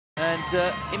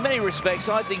And in many respects,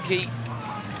 I think he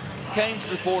came to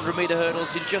the 400-metre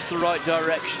hurdles in just the right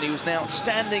direction. He was an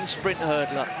outstanding sprint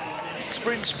hurdler.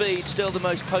 Sprint speed, still the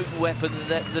most potent weapon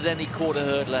that any quarter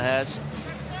hurdler has.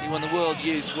 He won the World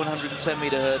Youth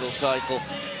 110-metre hurdle title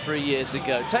 3 years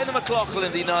ago. Taylor McLaughlin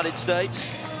of the United States.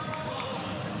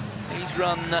 He's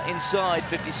run inside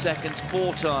 50 seconds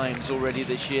 4 times already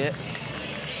this year.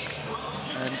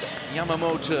 And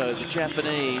Yamamoto, the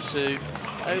Japanese, who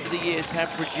over the years have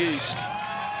produced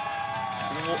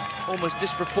an almost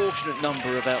disproportionate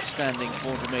number of outstanding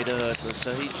 400-metre hurdlers.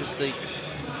 So he's just the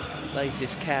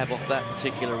latest cab off that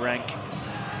particular rank.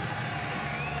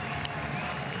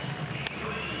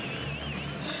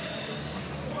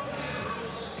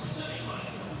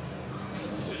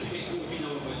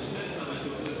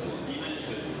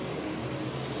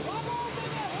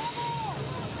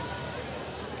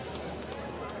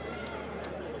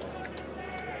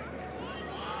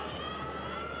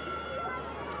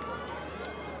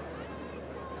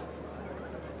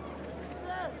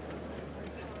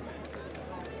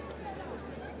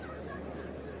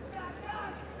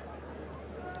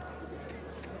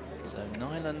 So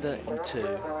Nylander in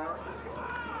 2,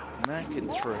 Mack in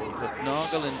 3,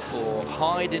 Nagel in 4,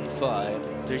 Hyde in 5,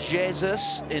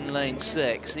 Bydgoszcz in lane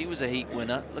 6. He was a heat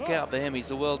winner. Look out for him, he's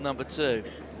the world number 2.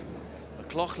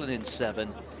 McLaughlin in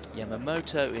 7,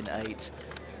 Yamamoto in 8,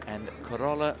 and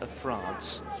Corolla of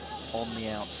France on the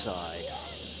outside.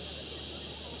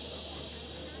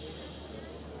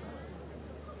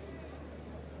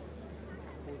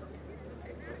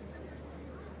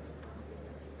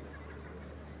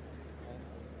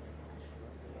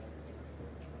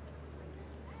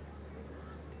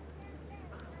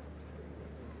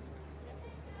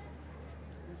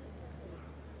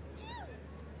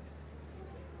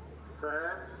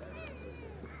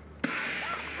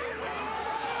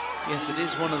 Yes, it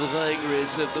is one of the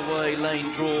vagaries of the way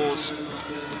lane draws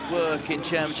work in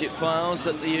championship finals,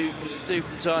 that you do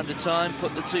from time to time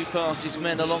put the two fastest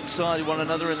men alongside one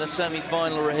another in the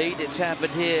semi-final or a heat. It's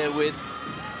happened here with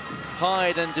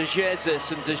Hyde and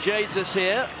Bydgoszcz, and Bydgoszcz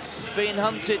here being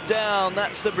hunted down.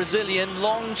 That's the Brazilian,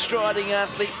 long striding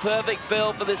athlete, perfect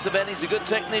build for this event. He's a good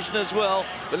technician as well.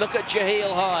 But look at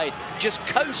Jaheel Hyde, just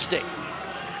coasting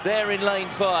there in lane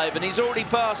 5, and he's already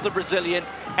passed the Brazilian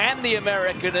and the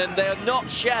American, and they're not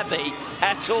shabby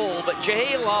at all. But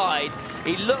Jaheel Hyde,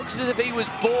 he looks as if he was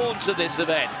born to this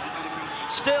event.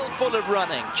 Still full of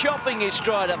running, chopping his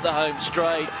stride up the home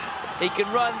straight. He can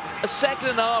run 1.5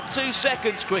 seconds, 2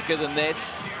 seconds quicker than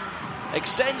this.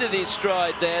 Extended his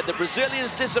stride there. The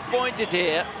Brazilian's disappointed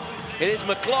here. It is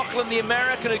McLaughlin, the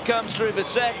American, who comes through for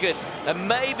second. And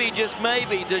maybe, just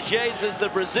maybe, Bydgoszcz, the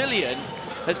Brazilian,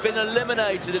 has been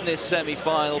eliminated in this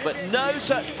semi-final, but no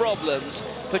such problems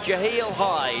for Jaheel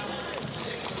Hyde.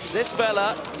 This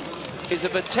fella is a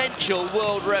potential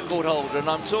world record holder, and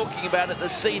I'm talking about at the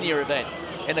senior event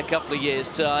in a couple of years'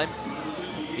 time.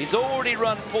 He's already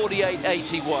run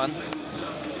 48.81.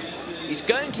 He's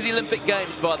going to the Olympic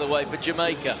Games, by the way, for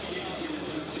Jamaica.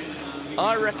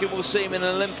 I reckon we'll see him in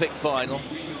an Olympic final.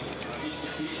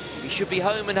 He should be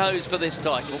home and hosed for this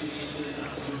title.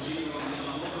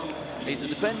 He's a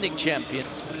defending champion.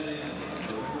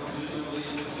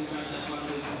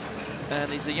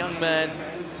 And he's a young man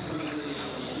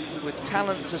with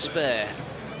talent to spare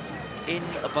in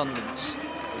abundance.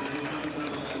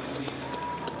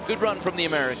 Good run from the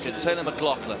American, Taylor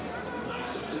McLaughlin,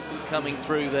 coming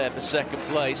through there for second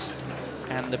place.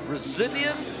 And the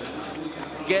Brazilian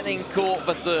getting caught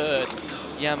for third.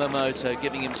 Yamamoto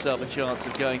giving himself a chance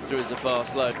of going through as a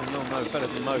fast load. And you'll know better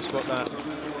than most what that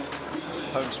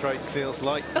home straight feels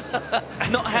like.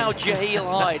 Not how Jaheel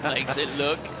Hyde makes it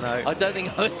look. No. I don't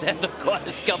think I was ever quite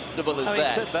as comfortable as Having that.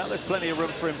 said that, there's plenty of room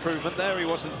for improvement there. He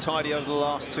wasn't tidy over the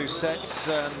last 2 sets,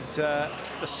 and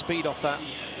the speed off that,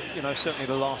 you know, certainly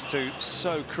the last 2,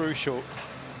 so crucial.